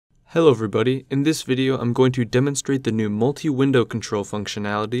Hello everybody, in this video I'm going to demonstrate the new multi-window control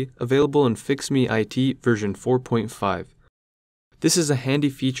functionality available in FixMe.IT version 4.5. This is a handy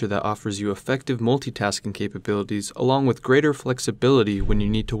feature that offers you effective multitasking capabilities along with greater flexibility when you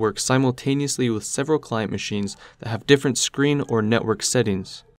need to work simultaneously with several client machines that have different screen or network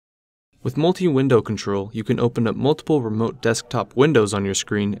settings. With multi-window control, you can open up multiple remote desktop windows on your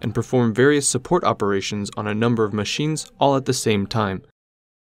screen and perform various support operations on a number of machines all at the same time.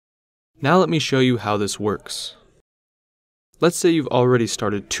 Now let me show you how this works. Let's say you've already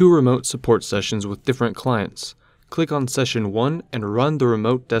started 2 remote support sessions with different clients. Click on session 1 and run the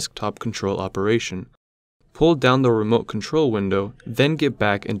remote desktop control operation. Pull down the remote control window, then get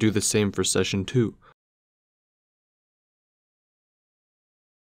back and do the same for session 2.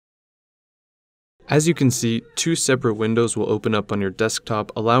 As you can see, 2 separate windows will open up on your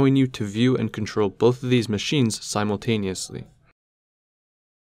desktop, allowing you to view and control both of these machines simultaneously.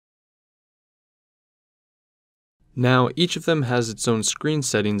 Now, each of them has its own screen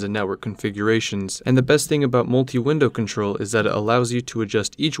settings and network configurations, and the best thing about multi-window control is that it allows you to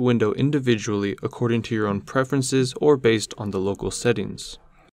adjust each window individually according to your own preferences or based on the local settings.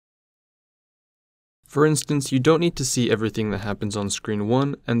 For instance, you don't need to see everything that happens on screen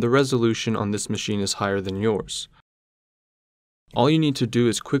 1, and the resolution on this machine is higher than yours. All you need to do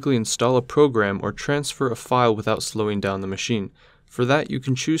is quickly install a program or transfer a file without slowing down the machine. For that, you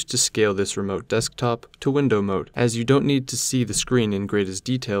can choose to scale this remote desktop to window mode, as you don't need to see the screen in greatest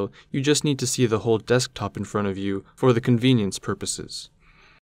detail, you just need to see the whole desktop in front of you for the convenience purposes.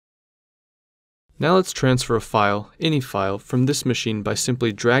 Now let's transfer a file, any file, from this machine by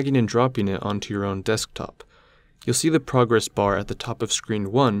simply dragging and dropping it onto your own desktop. You'll see the progress bar at the top of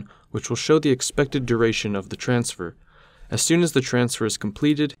screen 1, which will show the expected duration of the transfer. As soon as the transfer is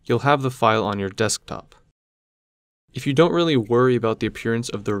completed, you'll have the file on your desktop. If you don't really worry about the appearance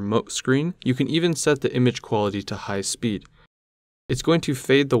of the remote screen, you can even set the image quality to high speed. It's going to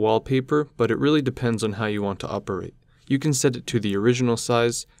fade the wallpaper, but it really depends on how you want to operate. You can set it to the original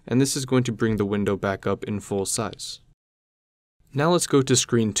size, and this is going to bring the window back up in full size. Now let's go to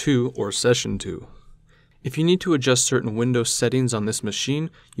screen 2 or session 2. If you need to adjust certain window settings on this machine,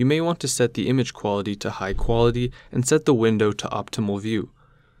 you may want to set the image quality to high quality and set the window to optimal view.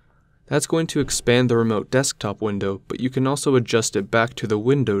 That's going to expand the remote desktop window, but you can also adjust it back to the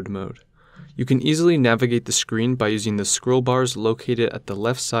windowed mode. You can easily navigate the screen by using the scroll bars located at the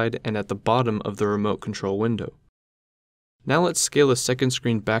left side and at the bottom of the remote control window. Now let's scale a second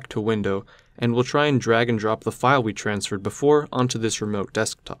screen back to window, and we'll try and drag and drop the file we transferred before onto this remote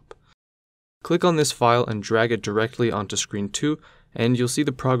desktop. Click on this file and drag it directly onto screen 2, and you'll see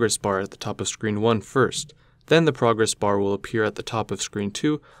the progress bar at the top of screen 1 first. Then the progress bar will appear at the top of screen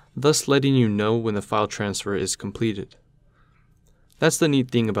 2, thus letting you know when the file transfer is completed. That's the neat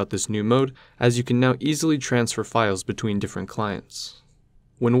thing about this new mode, as you can now easily transfer files between different clients.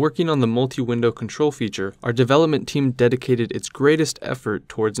 When working on the multi-window control feature, our development team dedicated its greatest effort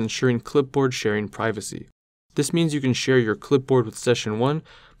towards ensuring clipboard sharing privacy. This means you can share your clipboard with session 1,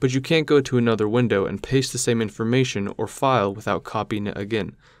 but you can't go to another window and paste the same information or file without copying it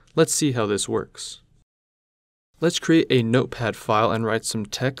again. Let's see how this works. Let's create a notepad file and write some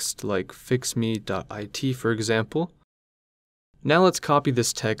text like FixMe.IT for example. Now let's copy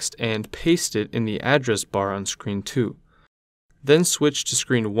this text and paste it in the address bar on screen 2. Then switch to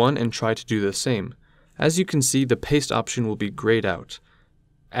screen 1 and try to do the same. As you can see, the paste option will be grayed out,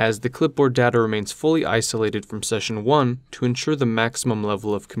 as the clipboard data remains fully isolated from session 1 to ensure the maximum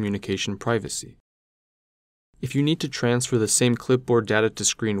level of communication privacy. If you need to transfer the same clipboard data to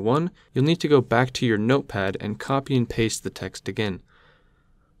screen 1, you'll need to go back to your notepad and copy and paste the text again.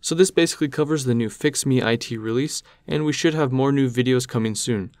 So this basically covers the new FixMe.IT release, and we should have more new videos coming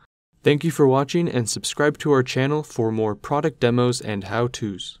soon. Thank you for watching and subscribe to our channel for more product demos and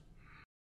how-tos.